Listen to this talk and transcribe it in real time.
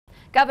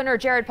Governor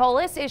Jared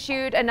Polis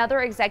issued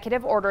another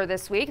executive order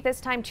this week, this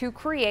time to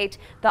create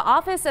the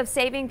Office of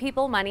Saving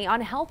People Money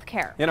on Health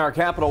Care. In our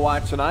Capitol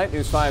Watch tonight,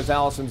 News 5's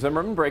Allison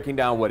Zimmerman breaking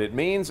down what it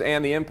means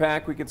and the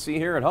impact we could see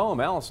here at home.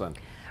 Allison.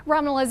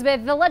 Ron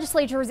Elizabeth, the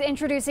legislature is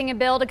introducing a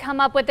bill to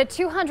come up with the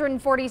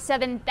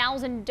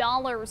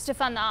 $247,000 to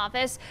fund the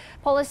office.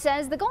 Polis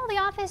says the goal of the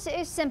office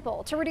is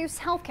simple: to reduce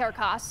health care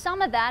costs.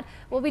 Some of that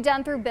will be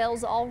done through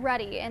bills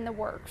already in the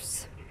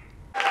works.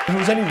 If there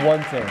was any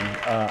one thing,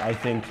 I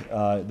think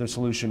the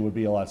solution would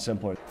be a lot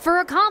simpler. For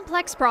a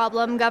complex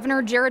problem,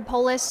 Governor Jared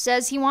Polis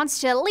says he wants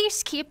to at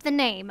least keep the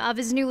name of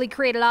his newly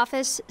created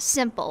office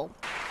simple.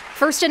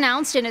 First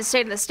announced in his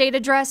State of the State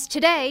address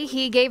today,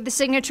 he gave the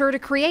signature to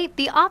create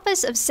the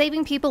Office of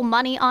Saving People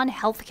Money on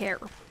Health Care.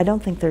 I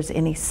don't think there's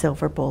any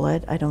silver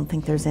bullet. I don't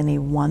think there's any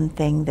one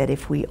thing that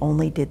if we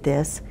only did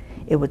this,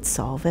 it would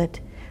solve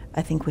it.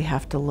 I think we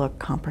have to look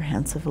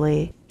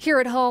comprehensively. Here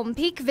at home,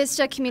 Peak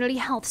Vista Community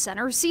Health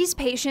Center sees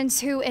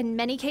patients who, in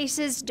many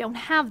cases, don't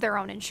have their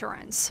own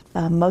insurance.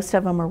 Most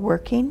of them are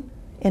working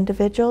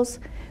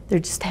individuals. They're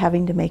just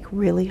having to make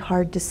really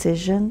hard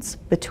decisions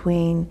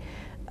between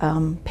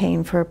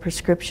paying for a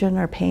prescription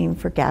or paying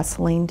for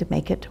gasoline to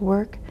make it to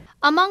work.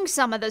 Among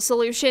some of the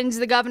solutions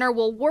the governor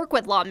will work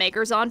with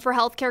lawmakers on for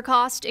healthcare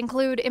costs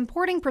include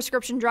importing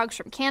prescription drugs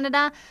from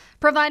Canada,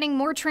 providing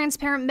more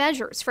transparent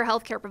measures for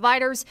healthcare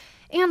providers,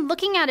 and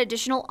looking at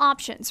additional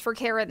options for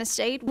care in the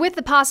state. With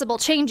the possible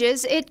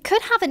changes, it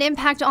could have an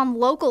impact on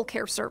local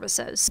care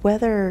services.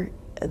 Whether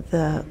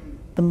the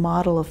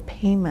model of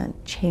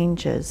payment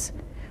changes,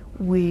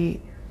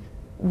 we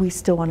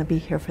still want to be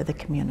here for the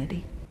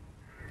community.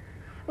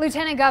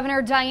 Lieutenant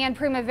Governor Diane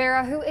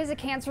Primavera, who is a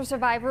cancer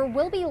survivor,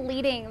 will be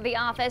leading the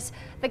office.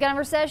 The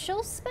governor says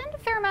she'll spend a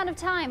fair amount of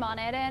time on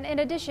it, and in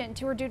addition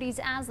to her duties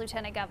as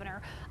Lieutenant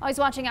Governor. Always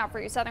watching out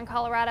for you, Southern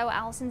Colorado.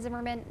 Allison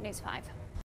Zimmerman, News 5.